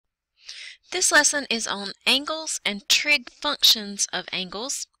This lesson is on angles and trig functions of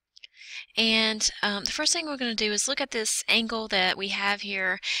angles. And the first thing we're going to do is look at this angle that we have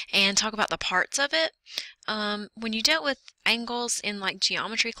here and talk about the parts of it. When you dealt with angles in like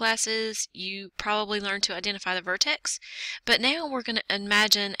geometry classes, you probably learned to identify the vertex. But now we're going to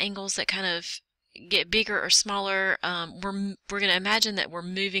imagine angles that kind of get bigger or smaller. We're going to imagine that we're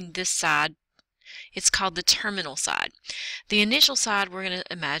moving this side. It's called the terminal side. The initial side we're going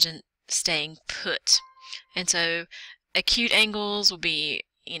to imagine staying put. And so acute angles will be,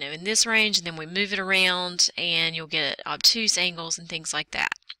 in this range, and then we move it around and you'll get obtuse angles and things like that.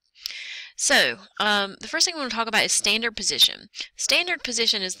 So the first thing we want to talk about is standard position. Standard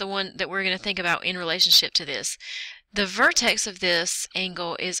position is the one that we're going to think about in relationship to this. The vertex of this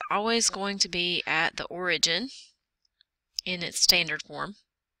angle is always going to be at the origin in its standard form.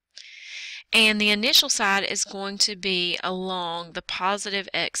 And the initial side is going to be along the positive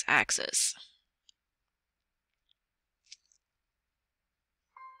x-axis.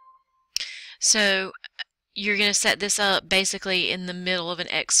 So you're going to set this up basically in the middle of an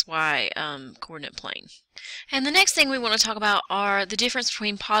xy coordinate plane. And the next thing we want to talk about are the difference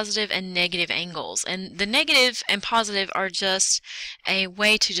between positive and negative angles. And the negative and positive are just a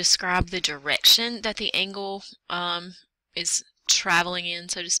way to describe the direction that the angle is traveling in,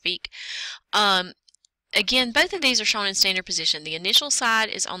 so to speak. Again, both of these are shown in standard position. The initial side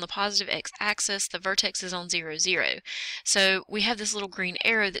is on the positive x-axis, the vertex is on 0, 0. So we have this little green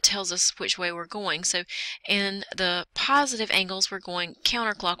arrow that tells us which way we're going. So in the positive angles, we're going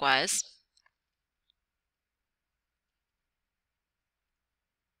counterclockwise.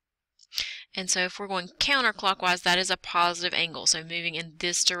 And so if we're going counterclockwise, that is a positive angle, so moving in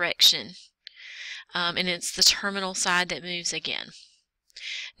this direction. And it's the terminal side that moves again.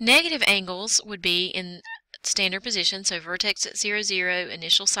 Negative angles would be in standard position, so vertex at 0, 0,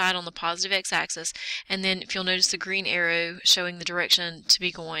 initial side on the positive x-axis, and then if you'll notice the green arrow showing the direction to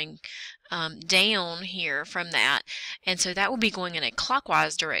be going down here from that, and so that will be going in a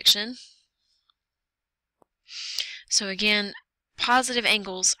clockwise direction. So again, positive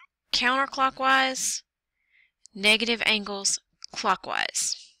angles counterclockwise, negative angles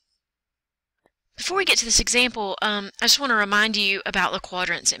clockwise. Before we get to this example, I just want to remind you about the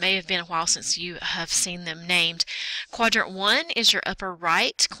quadrants. It may have been a while since you have seen them named. Quadrant 1 is your upper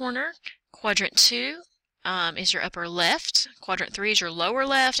right corner. Quadrant 2 is your upper left. Quadrant 3 is your lower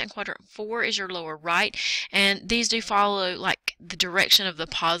left, and quadrant 4 is your lower right. And these do follow like the direction of the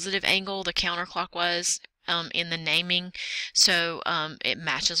positive angle, the counterclockwise in the naming, so it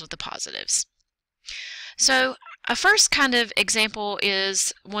matches with the positives. So a first kind of example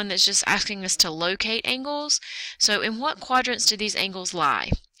is one that's just asking us to locate angles. So in what quadrants do these angles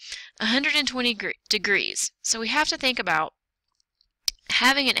lie? 120 degrees. So we have to think about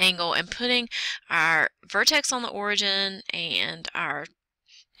having an angle and putting our vertex on the origin and our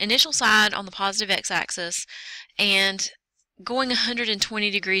initial side on the positive x-axis and going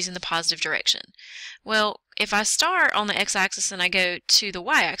 120 degrees in the positive direction. Well, if I start on the x-axis and I go to the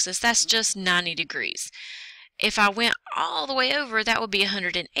y-axis, that's just 90 degrees. If I went all the way over, that would be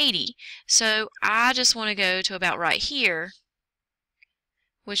 180. So I just want to go to about right here,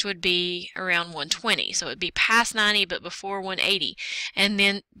 which would be around 120. So it would be past 90 but before 180. And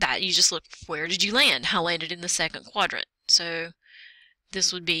then that you just look, where did you land? I landed in the second quadrant. So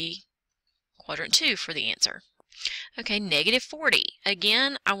this would be quadrant 2 for the answer. Okay, negative 40.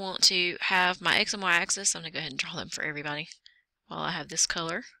 Again, I want to have my x and y axis. I'm going to go ahead and draw them for everybody while I have this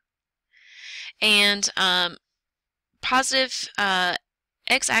color. And positive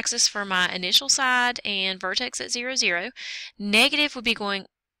x-axis for my initial side and vertex at 0, 0. Negative would be going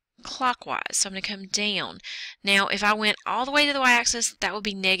clockwise, so I'm going to come down. Now, if I went all the way to the y-axis, that would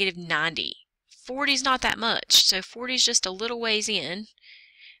be negative 90. 40 is not that much, so 40 is just a little ways in,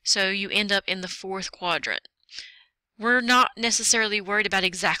 so you end up in the fourth quadrant. We're not necessarily worried about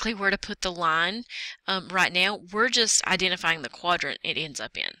exactly where to put the line right now. We're just identifying the quadrant it ends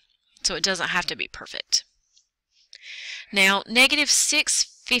up in, so it doesn't have to be perfect. Now, negative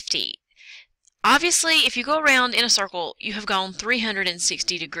 650. Obviously, if you go around in a circle, you have gone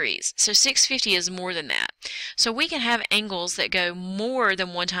 360 degrees. So 650 is more than that. So we can have angles that go more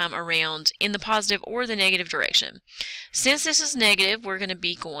than one time around in the positive or the negative direction. Since this is negative, we're going to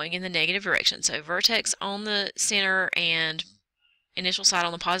be going in the negative direction. So vertex on the center and initial side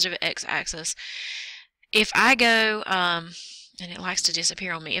on the positive x-axis. If I go, and it likes to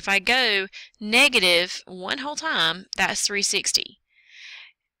disappear on me, if I go negative one whole time, that's 360.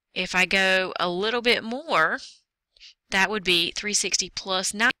 If I go a little bit more, that would be 360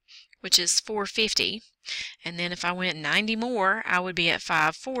 plus 90, which is 450. And then if I went 90 more, I would be at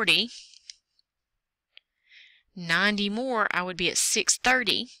 540. 90 more, I would be at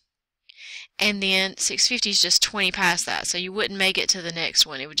 630. And then 650 is just 20 past that, so you wouldn't make it to the next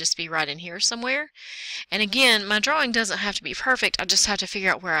one. It would just be right in here somewhere. And again, my drawing doesn't have to be perfect. I just have to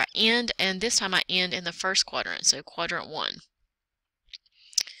figure out where I end, and this time I end in the first quadrant, so quadrant 1.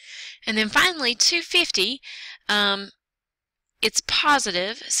 And then finally, 250, it's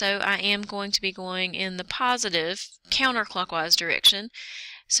positive, so I am going to be going in the positive counterclockwise direction.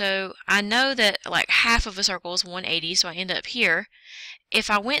 So I know that like half of a circle is 180, so I end up here. If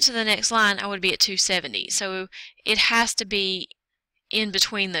I went to the next line, I would be at 270. So it has to be in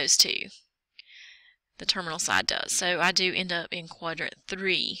between those two. The terminal side does. So I do end up in quadrant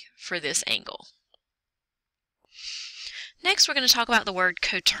 3 for this angle. Next, we're going to talk about the word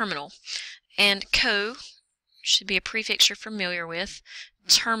coterminal. And co should be a prefix you're familiar with.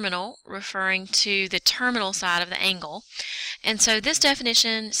 Terminal, referring to the terminal side of the angle. And so this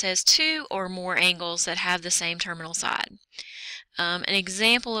definition says two or more angles that have the same terminal side. An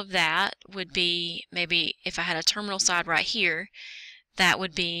example of that would be maybe if I had a terminal side right here, that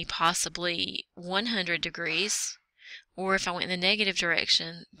would be possibly 100 degrees, or if I went in the negative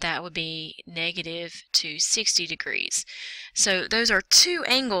direction, that would be negative 260 degrees. So those are two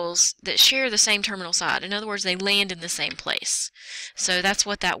angles that share the same terminal side. In other words, they land in the same place. So that's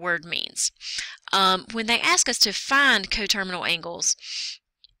what that word means. When they ask us to find coterminal angles,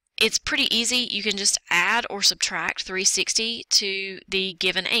 it's pretty easy. You can just add or subtract 360 to the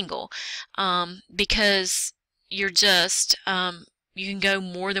given angle, because you're just, you can go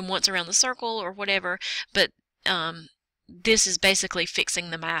more than once around the circle or whatever, but this is basically fixing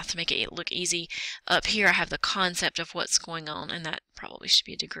the math to make it look easy. Up here I have the concept of what's going on, and that probably should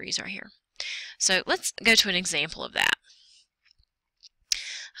be degrees right here. So let's go to an example of that.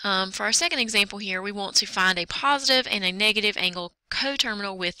 For our second example here, we want to find a positive and a negative angle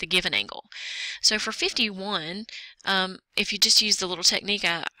coterminal with the given angle. So for 51, if you just use the little technique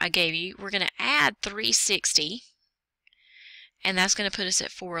I gave you, we're going to add 360, and that's going to put us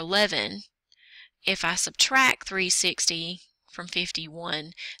at 411. If I subtract 360 from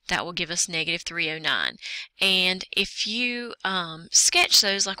 51, that will give us negative 309. And if you sketch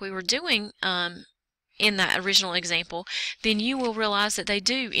those like we were doing in that original example, then you will realize that they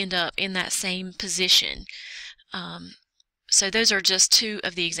do end up in that same position. So those are just two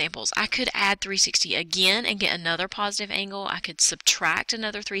of the examples. I could add 360 again and get another positive angle. I could subtract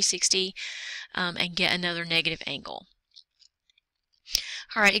another 360 and get another negative angle.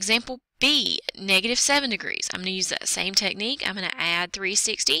 All right, example B, negative 7 degrees. I'm going to use that same technique. I'm going to add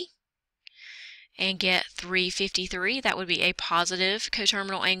 360 and get 353. That would be a positive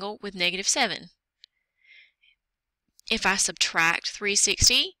coterminal angle with negative 7. If I subtract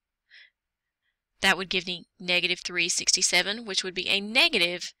 360, that would give me negative 367, which would be a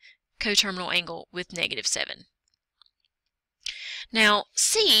negative coterminal angle with negative 7. Now,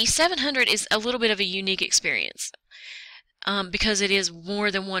 C, 700 is a little bit of a unique experience because it is more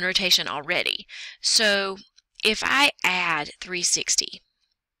than one rotation already. So if I add 360,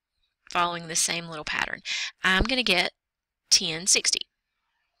 following the same little pattern, I'm going to get 1060.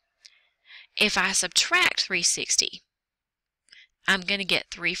 If I subtract 360, I'm going to get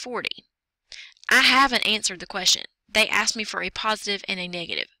 340. I haven't answered the question. They asked me for a positive and a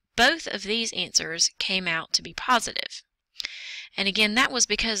negative. Both of these answers came out to be positive. And again, that was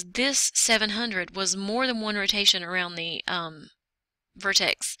because this 700 was more than one rotation around the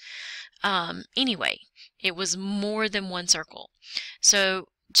vertex anyway. It was more than one circle. So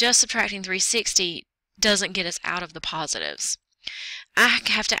just subtracting 360 doesn't get us out of the positives. I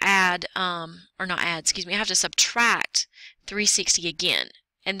have to add, or not add, excuse me, I have to subtract 360 again.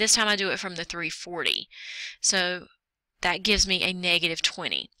 And this time I do it from the 340. So that gives me a negative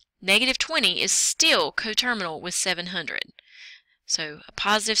 20. Negative 20 is still coterminal with 700. So a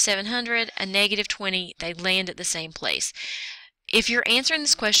positive 700, a negative 20, they land at the same place. If you're answering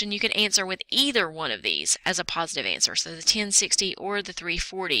this question, you can answer with either one of these as a positive answer. So the 1060 or the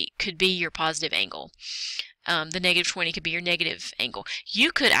 340 could be your positive angle. The negative 20 could be your negative angle.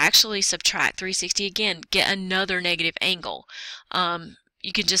 You could actually subtract 360 again, get another negative angle.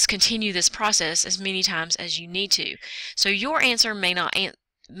 You can just continue this process as many times as you need to. So your answer may not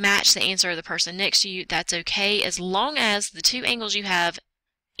match the answer of the person next to you. That's okay. As long as the two angles you have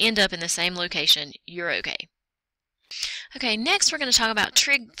end up in the same location, you're okay. Okay, next we're going to talk about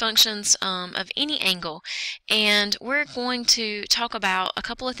trig functions of any angle, and we're going to talk about a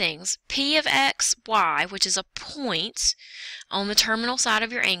couple of things. P of x, y, which is a point on the terminal side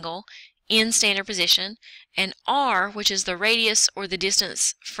of your angle in standard position, and r, which is the radius or the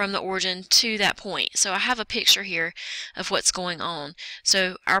distance from the origin to that point. So I have a picture here of what's going on.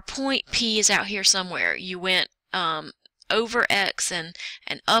 So our point P is out here somewhere. You went over x and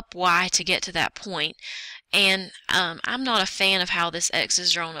up y to get to that point. And I'm not a fan of how this x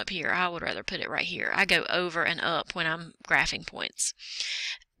is drawn up here. I would rather put it right here. I go over and up when I'm graphing points.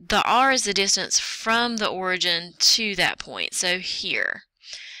 The r is the distance from the origin to that point, so here.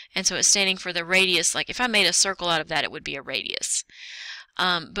 And so it's standing for the radius. Like if I made a circle out of that, it would be a radius.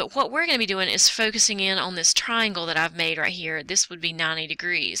 But what we're going to be doing is focusing in on this triangle that I've made right here. This would be 90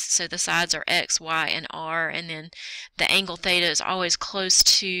 degrees. So the sides are x, y, and r, and then the angle theta is always close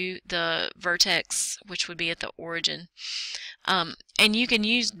to the vertex, which would be at the origin. And you can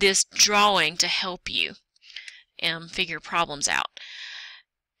use this drawing to help you figure problems out.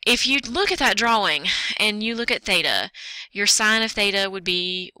 If you look at that drawing and you look at theta, your sine of theta would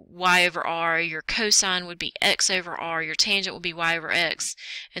be y over r, your cosine would be x over r, your tangent would be y over x,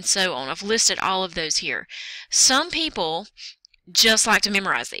 and so on. I've listed all of those here. Some people just like to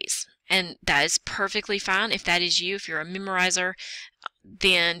memorize these, and that is perfectly fine. If that is you, if you're a memorizer,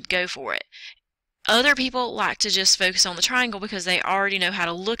 then go for it. Other people like to just focus on the triangle because they already know how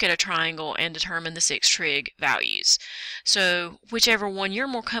to look at a triangle and determine the 6 trig values. So whichever one you're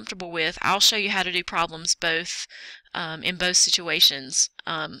more comfortable with, I'll show you how to do problems both in both situations,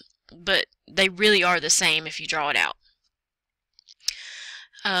 but they really are the same if you draw it out.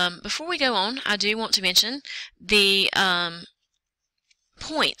 Before we go on, I do want to mention the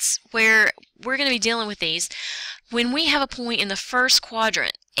points where we're going to be dealing with these. When we have a point in the first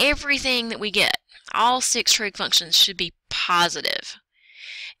quadrant, everything that we get, all 6 trig functions, should be positive.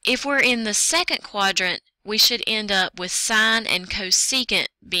 If we're in the second quadrant, we should end up with sine and cosecant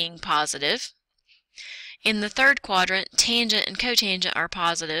being positive. In the third quadrant, tangent and cotangent are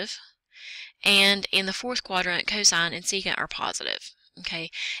positive. And in the fourth quadrant, cosine and secant are positive. Okay,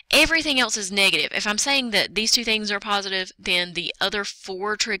 everything else is negative. If I'm saying that these two things are positive, then the other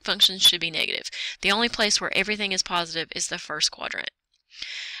 4 trig functions should be negative. The only place where everything is positive is the first quadrant.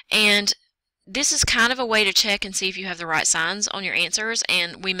 And this is kind of a way to check and see if you have the right signs on your answers,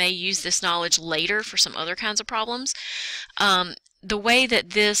 and we may use this knowledge later for some other kinds of problems. The way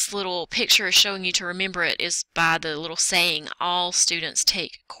that this little picture is showing you to remember it is by the little saying, all students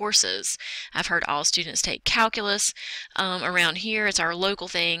take courses. I've heard all students take calculus. Around here, it's our local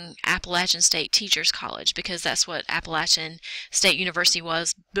thing, Appalachian State Teachers College, because that's what Appalachian State University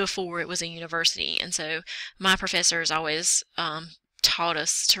was before it was a university. And so my professors always taught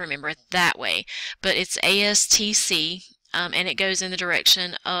us to remember it that way. But it's ASTC, and it goes in the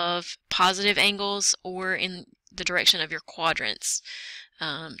direction of positive angles or in the direction of your quadrants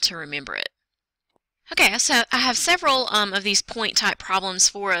to remember it. Okay, so I have several of these point type problems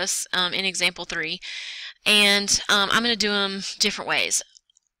for us in example 3, and I'm going to do them different ways.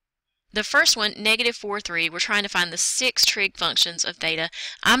 The first one, -4, 3, we're trying to find the 6 trig functions of theta.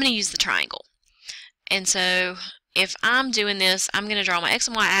 I'm going to use the triangle. And so if I'm doing this, I'm going to draw my x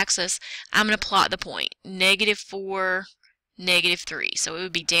and y axis. I'm going to plot the point, -4, -3. So it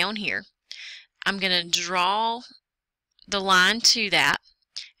would be down here. I'm going to draw the line to that,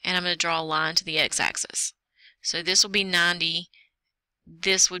 and I'm going to draw a line to the x-axis. So this will be 90.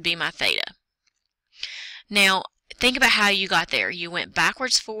 This would be my theta. Now, think about how you got there. You went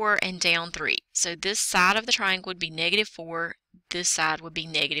backwards 4 and down 3. So this side of the triangle would be -4. This side would be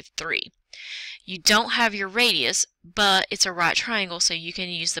 -3. You don't have your radius, but it's a right triangle, so you can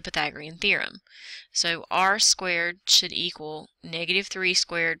use the Pythagorean theorem. So r squared should equal -3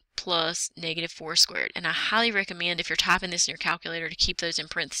 squared plus -4 squared. And I highly recommend, if you're typing this in your calculator, to keep those in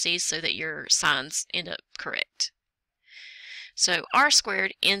parentheses so that your signs end up correct. So r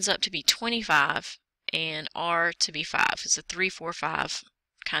squared ends up to be 25 and r to be 5. It's a 3, 4, 5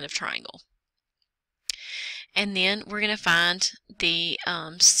 kind of triangle. And then we're going to find the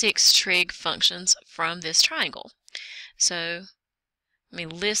 6 trig functions from this triangle. So let me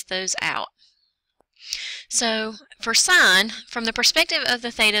list those out. So for sine, from the perspective of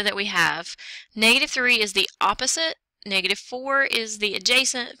the theta that we have, -3 is the opposite, -4 is the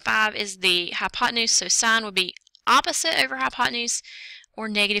adjacent, 5 is the hypotenuse, so sine would be opposite over hypotenuse, or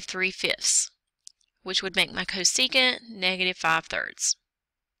 -3/5, which would make my cosecant -5/3.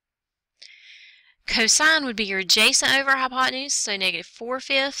 Cosine would be your adjacent over hypotenuse, so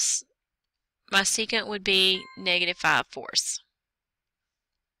 -4/5. My secant would be -5/4.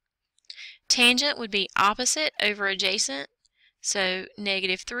 Tangent would be opposite over adjacent, so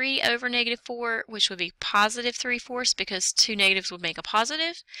 -3 over -4, which would be +3/4 because 2 negatives would make a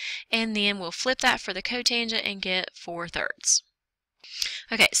positive, and then we'll flip that for the cotangent and get 4/3.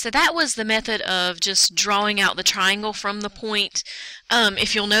 Okay, so that was the method of just drawing out the triangle from the point.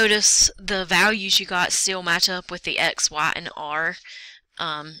 If you'll notice, the values you got still match up with the x, y, and r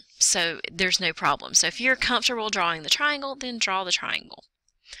so there's no problem. So if you're comfortable drawing the triangle, then draw the triangle.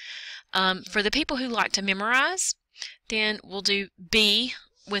 For the people who like to memorize, then we'll do B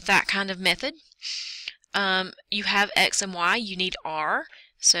with that kind of method. You have x and y, you need r,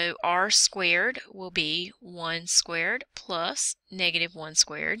 so r squared will be 1 squared plus negative 1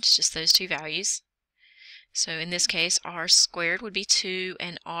 squared, it's just those two values. So in this case, r squared would be 2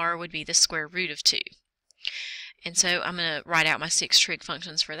 and r would be the square root of 2. And so I'm going to write out my 6 trig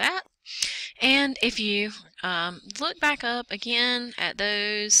functions for that. And if you look back up again at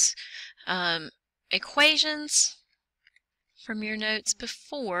those equations from your notes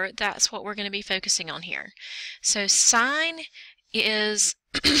before, that's what we're going to be focusing on here. So sine is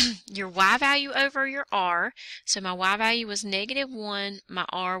your y value over your r. So my y value was -1, my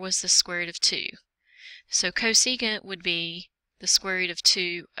r was the square root of 2. So cosecant would be the square root of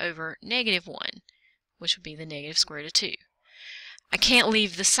 2 over -1, which would be the negative square root of 2. I can't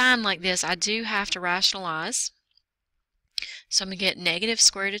leave the sign like this. I do have to rationalize. So I'm going to get negative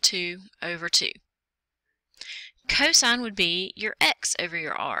square root of 2 over 2. Cosine would be your x over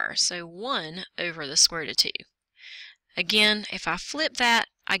your r, so 1 over the square root of 2. Again, if I flip that,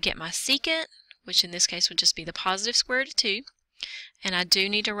 I get my secant, which in this case would just be the positive square root of 2, and I do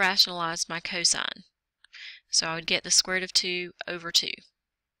need to rationalize my cosine. So I would get the square root of 2 over 2.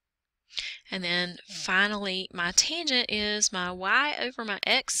 And then finally, my tangent is my y over my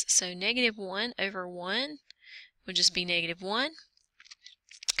x, so -1 over 1 would just be -1.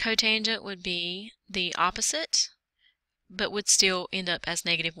 Cotangent would be the opposite, but would still end up as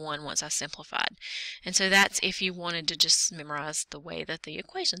 -1 once I simplified. And so that's if you wanted to just memorize the way that the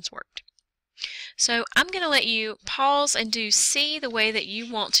equations worked. So I'm going to let you pause and do C the way that you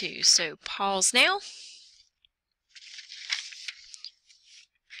want to. So pause now.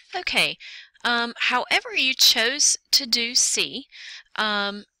 Okay, however you chose to do C,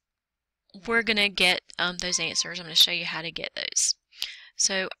 we're going to get those answers. I'm going to show you how to get those.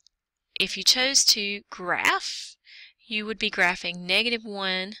 So if you chose to graph, you would be graphing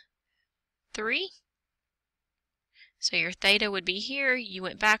 -1, 3. So your theta would be here. You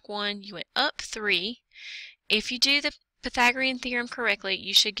went back 1, you went up 3. If you do the Pythagorean theorem correctly,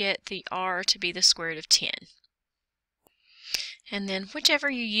 you should get the r to be the square root of 10. And then whichever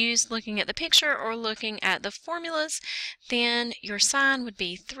you use looking at the picture or looking at the formulas, then your sine would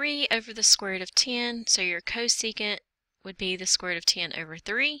be 3 over the square root of 10. So your cosecant would be the square root of 10 over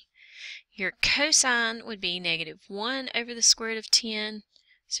 3. Your cosine would be -1 over the square root of 10.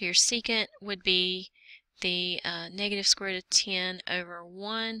 So your secant would be the negative square root of 10 over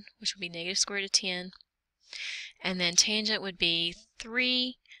 1, which would be negative square root of 10. And then tangent would be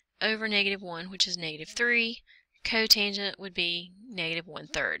 3 over -1, which is -3. Cotangent would be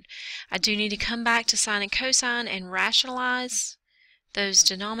 -1/3. I do need to come back to sine and cosine and rationalize those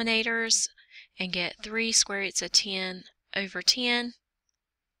denominators and get 3 square roots of 10 over 10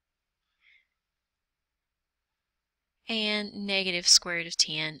 and negative square root of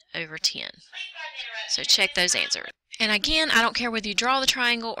 10 over 10. So check those answers. And again, I don't care whether you draw the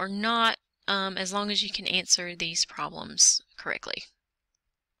triangle or not, as long as you can answer these problems correctly.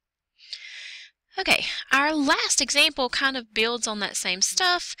 Okay, our last example kind of builds on that same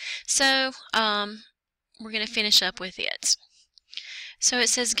stuff, so we're going to finish up with it. So it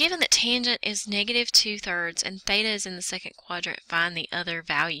says, given that tangent is -2/3 and theta is in the second quadrant, find the other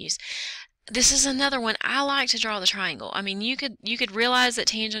values. This is another one. I like to draw the triangle. I mean, you could realize that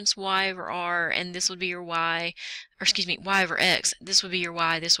tangent's y over r, and this would be your y, or excuse me, y over x. This would be your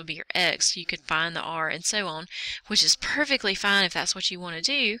y, this would be your x. You could find the r and so on, which is perfectly fine if that's what you want to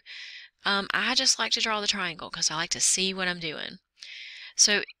do. I just like to draw the triangle because I like to see what I'm doing.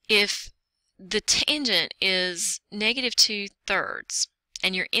 So if the tangent is -2/3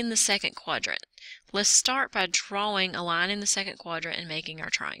 and you're in the second quadrant, let's start by drawing a line in the second quadrant and making our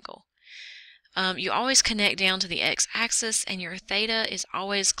triangle. You always connect down to the x-axis, and your theta is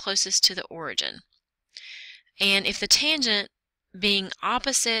always closest to the origin. And if the tangent being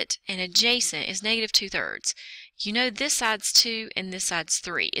opposite and adjacent is -2/3, you know this side's 2 and this side's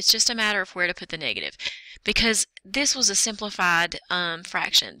 3. It's just a matter of where to put the negative. Because this was a simplified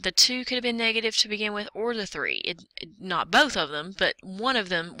fraction. The 2 could have been negative to begin with, or the 3. Not both of them, but one of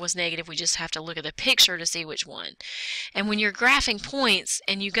them was negative. We just have to look at the picture to see which one. And when you're graphing points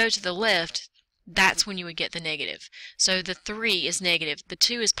and you go to the left, that's when you would get the negative. So the 3 is negative. The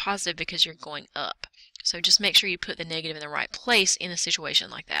 2 is positive because you're going up. So just make sure you put the negative in the right place in a situation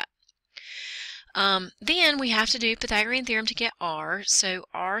like that. Then we have to do Pythagorean theorem to get r. So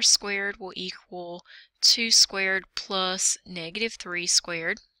r squared will equal 2 squared plus -3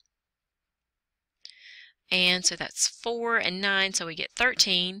 squared. And so that's 4 and 9, so we get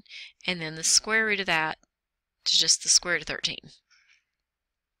 13, and then the square root of that is just the square root of 13.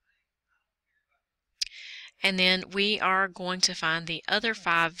 And then we are going to find the other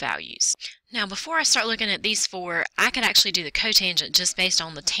 5 values. Now before I start looking at these 4, I could actually do the cotangent just based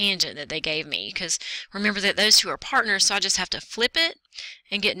on the tangent that they gave me, because remember that those two are partners, so I just have to flip it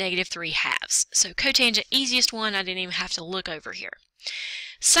and get -3/2. So cotangent, easiest one, I didn't even have to look over here.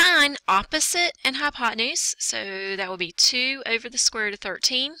 Sine, opposite and hypotenuse, so that would be 2 over the square root of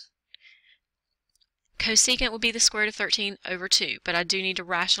 13. Cosecant would be the square root of 13 over 2, but I do need to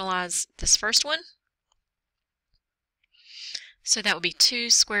rationalize this first one. So that would be 2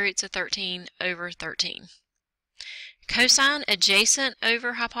 square roots of 13 over 13. Cosine, adjacent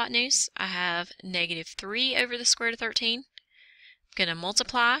over hypotenuse, I have -3 over the square root of 13. I'm going to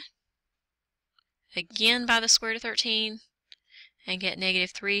multiply again by the square root of 13 and get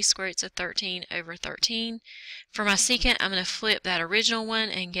 -3 square roots of 13 over 13. For my secant, I'm going to flip that original one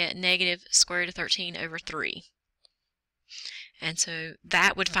and get negative square root of 13 over 3. And so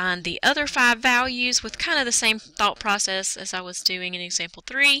that would find the other 5 values with kind of the same thought process as I was doing in example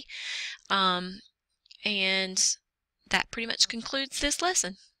 3. And that pretty much concludes this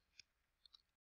lesson.